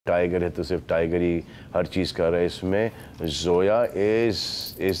Tiger है तो सिर्फ टाइगर ही हर चीज़ कर रहा है। इसमें जोया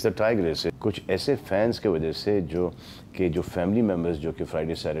इज़ द टाइगर। कुछ ऐसे फैंस के वजह से जो फैमिली मेम्बर्स जो कि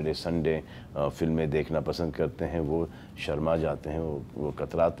फ्राइडे सैटरडे संडे फिल्में देखना पसंद करते हैं वो शर्मा जाते हैं, वो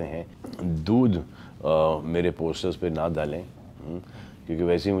कतराते हैं। दूध मेरे पोस्टर्स पे ना डालें क्योंकि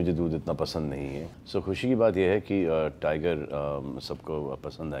वैसे ही मुझे दूध इतना पसंद नहीं है। सो खुशी की बात यह है कि टाइगर सबको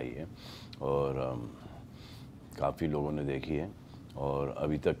पसंद आई है और काफ़ी लोगों ने देखी है और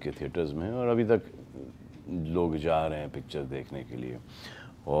अभी तक के थिएटर्स में है और अभी तक लोग जा रहे हैं पिक्चर देखने के लिए।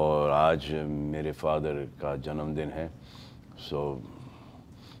 और आज मेरे फादर का जन्मदिन है, सो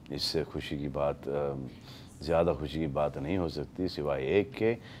इससे खुशी की बात, ज़्यादा खुशी की बात नहीं हो सकती सिवाय एक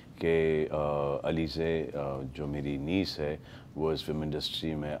के अली से जो मेरी नीस है वो इस फिल्म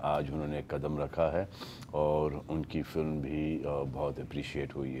इंडस्ट्री में आज उन्होंने कदम रखा है और उनकी फिल्म भी बहुत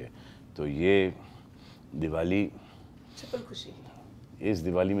अप्रिशिएट हुई है। तो ये दिवाली, खुशी इस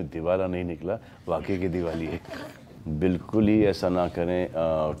दिवाली में दिवाला नहीं निकला, वाकई की दिवाली है। बिल्कुल ही ऐसा ना करें,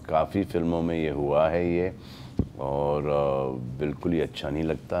 काफ़ी फिल्मों में ये हुआ है ये और बिल्कुल ही अच्छा नहीं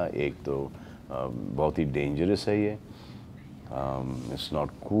लगता। एक तो बहुत ही डेंजरस है ये, it's not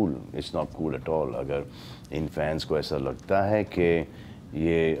cool at all. अगर इन फैंस को ऐसा लगता है कि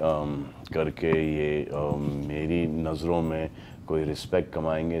ये करके ये मेरी नज़रों में कोई रिस्पेक्ट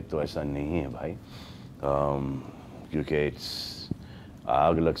कमाएंगे तो ऐसा नहीं है भाई, क्योंकि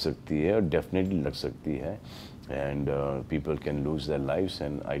आग लग सकती है और डेफिनेटली लग सकती है and people can lose their lives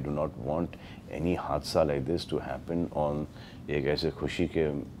and I do not want any हादसा like this to happen on एक ऐसे खुशी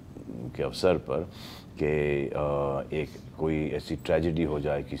के अवसर पर कि एक कोई ऐसी ट्रेजेडी हो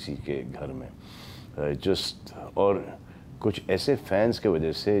जाए किसी के घर में। जस्ट और कुछ ऐसे फैंस के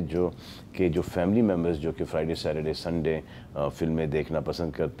वजह से जो फैमिली मेम्बर्स जो कि फ्राइडे सैटरडे संडे फिल्में देखना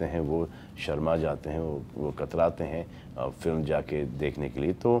पसंद करते हैं वो शर्मा जाते हैं, वो कतराते हैं फिल्म जाके देखने के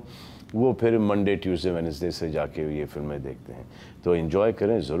लिए। तो वो फिर मंडे ट्यूसडे वेडनेसडे से जाके ये फिल्में देखते हैं। तो एंजॉय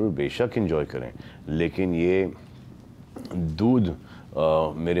करें, ज़रूर बेशक एंजॉय करें, लेकिन ये दूध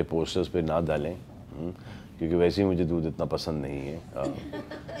मेरे पोस्टर्स पे ना डालें क्योंकि वैसे ही मुझे दूध इतना पसंद नहीं है।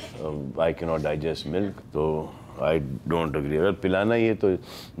 I can not digest milk, तो आई डोंट अग्री। अगर पिलाना ही है तो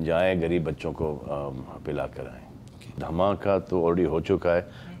जाएँ गरीब बच्चों को पिला कर आएँ। धमाका तो ऑलरेडी हो चुका है,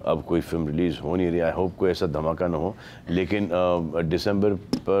 अब कोई फिल्म रिलीज़ हो नहीं रही। आई होप कोई ऐसा धमाका ना हो, लेकिन दिसंबर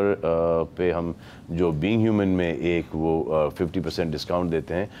पे हम जो बीइंग ह्यूमन में एक वो 50% डिस्काउंट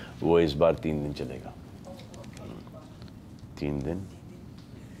देते हैं, वो इस बार 3 दिन चलेगा। 3 दिन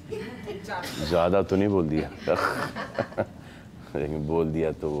ज़्यादा तो नहीं बोल दिया लेकिन बोल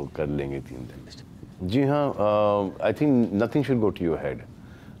दिया तो वो कर लेंगे 3 दिन। जी हाँ, I think nothing should go to your head.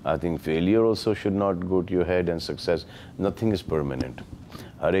 I think failure also should not go to your head and success, nothing is permanent.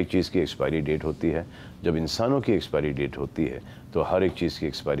 हर एक चीज़ की एक्सपायरी डेट होती है। जब इंसानों की एक्सपायरी डेट होती है तो हर एक चीज़ की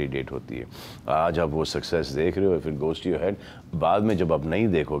एक्सपायरी डेट होती है। आज आप वो सक्सेस देख रहे हो, फिर गोज़ टू योर हेड, बाद में जब आप नहीं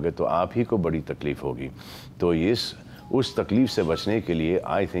देखोगे तो आप ही को बड़ी तकलीफ़ होगी। तो उस तकलीफ़ से बचने के लिए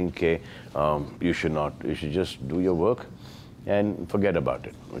आई थिंक के you should just do your work and forget about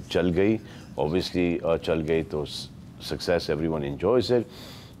it. चल गई, ऑब्वियसली चल गई तो सक्सेस एवरीवन एंजॉयज इट,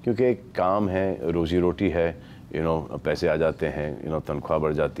 क्योंकि एक काम है, रोज़ी रोटी है, पैसे आ जाते हैं, तनख्वाह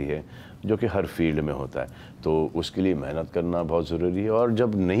बढ़ जाती है, जो कि हर फील्ड में होता है। तो उसके लिए मेहनत करना बहुत ज़रूरी है और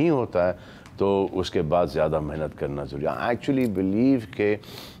जब नहीं होता है तो उसके बाद ज़्यादा मेहनत करना ज़रूरी है। आई एक्चुअली बिलीव के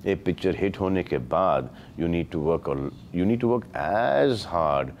एक पिक्चर हिट होने के बाद you need to work as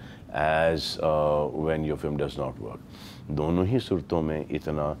hard as when your film does not work. दोनों ही सूरतों में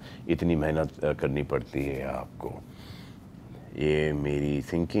इतनी मेहनत करनी पड़ती है आपको। ये मेरी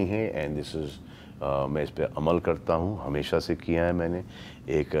थिंकिंग है एंड दिस इज़ मैं इस पर अमल करता हूँ, हमेशा से किया है मैंने।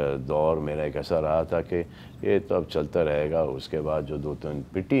 एक दौर मेरा एक ऐसा रहा था कि ये तो अब चलता रहेगा, उसके बाद जो 2-3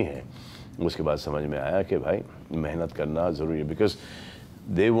 पिटी हैं उसके बाद समझ में आया कि भाई मेहनत करना ज़रूरी है, because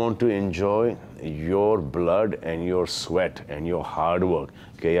they want to enjoy your blood and your sweat and your hard work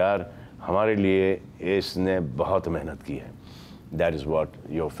कि यार हमारे लिए इसने बहुत मेहनत की है। That is what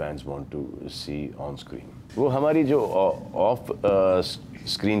your fans want to C on screen. वो हमारी जो ऑफ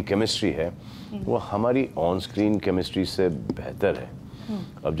स्क्रीन केमिस्ट्री है वो हमारी ऑन स्क्रीन केमिस्ट्री से बेहतर है।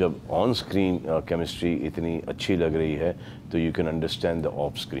 अब जब ऑन स्क्रीन केमिस्ट्री इतनी अच्छी लग रही है तो you can understand the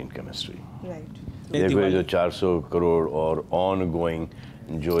of screen chemistry. देखो ये जो 400 करोड़ और ऑन गोइंग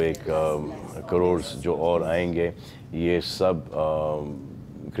जो एक करोड़ जो और आएंगे, ये सब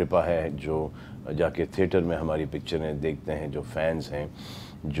कृपा है जो जाके थिएटर में हमारी पिक्चरें देखते हैं, जो फैंस हैं,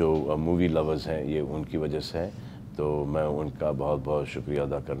 जो मूवी लवर्स हैं, ये उनकी वजह से है। तो मैं उनका बहुत बहुत शुक्रिया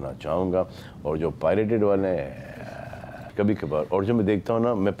अदा करना चाहूँगा। और जो पायरेटेड वाले कभी कभार, और जो मैं देखता हूँ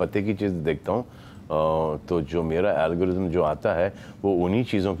ना, मैं पते की चीज़ देखता हूँ तो जो मेरा एल्गोरिथम जो आता है वो उन्हीं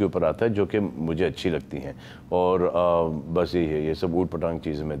चीज़ों के ऊपर आता है जो कि मुझे अच्छी लगती हैं, और बस यही है, ये सब ऊट पटांग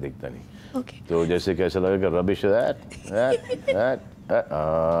चीज़ें मैं देखता नहीं। तो जैसे कैसा लगा कि रबिश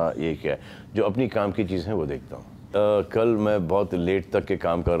ये क्या है, जो अपनी काम की चीज़ें हैं वो देखता हूँ। कल मैं बहुत लेट तक के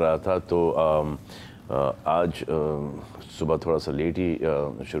काम कर रहा था, तो आज सुबह थोड़ा सा लेट ही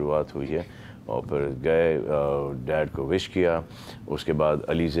शुरुआत हुई है, और फिर गए, डैड को विश किया, उसके बाद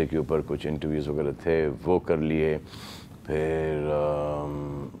अलीज़े के ऊपर कुछ इंटरव्यूज़ वगैरह थे वो कर लिए, फिर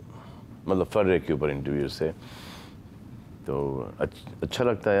मतलब फर्रे के ऊपर इंटरव्यूज़ थे। तो अच्छा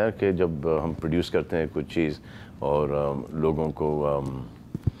लगता है यार कि जब हम प्रोड्यूस करते हैं कुछ चीज़ और लोगों को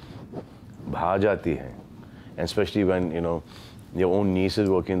भा जाती है, and specially when you know your own gneiss is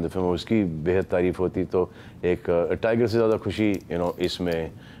working in the film, उसकी बेहद तारीफ़ होती, तो एक टाइगर से ज़्यादा खुशी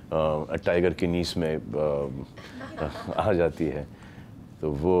इसमें टाइगर की नीस में आ जाती है। तो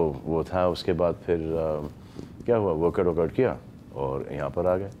वो था। उसके बाद फिर क्या हुआ, वर्कआउट किया और यहाँ पर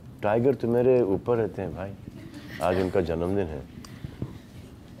आ गए। टाइगर तो मेरे ऊपर रहते हैं भाई, आज उनका जन्मदिन है।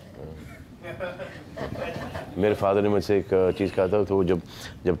 मेरे फादर ने मुझसे एक चीज़ कहा था, तो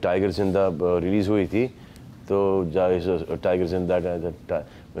जब टाइगर जिंदा रिलीज़ हुई थी, तो टाइगर जिंदा,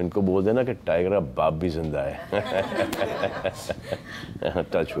 इनको बोल देना कि टाइगर का बाप भी जिंदा है।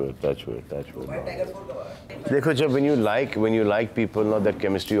 Touch word. देखो, जब when you like people, now that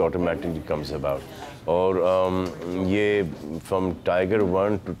chemistry automatically comes about. और ये फ्रॉम टाइगर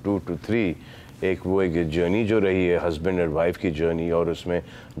 1 to 2 to 3 एक जर्नी जो रही है, हस्बैंड एंड वाइफ की जर्नी, और उसमें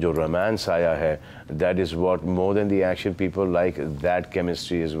जो रोमांस आया है, that is what more than the action, people like that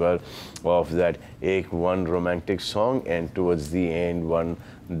chemistry is well of that. एक one romantic song and towards the end one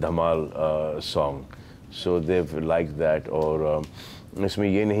Dhamaal song, so Dev like that. और इसमें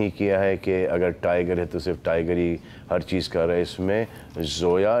ये नहीं किया है कि अगर टाइगर है तो सिर्फ टाइगर ही हर चीज़ कर रहा है। इसमें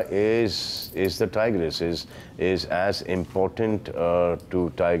Zoya is the tigress, is as important to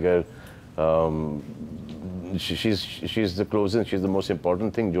tiger. she's the closest, she's the most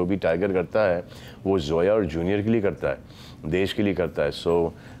important thing। जो भी टाइगर करता है वो जोया और जूनियर के लिए करता है, देश के लिए करता है।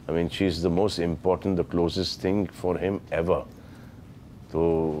 सो I mean she is the most important, the closest thing for him ever. तो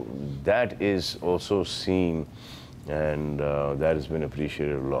that is also seen and that is been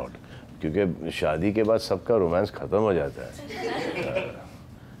appreciated lot, क्योंकि शादी के बाद सबका रोमांस ख़त्म हो जाता है।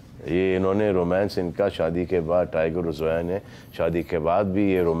 ये इन्होंने रोमांस, इनका शादी के बाद, टाइगर और जोया ने शादी के बाद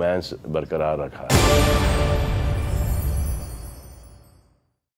भी ये रोमांस बरकरार रखा है।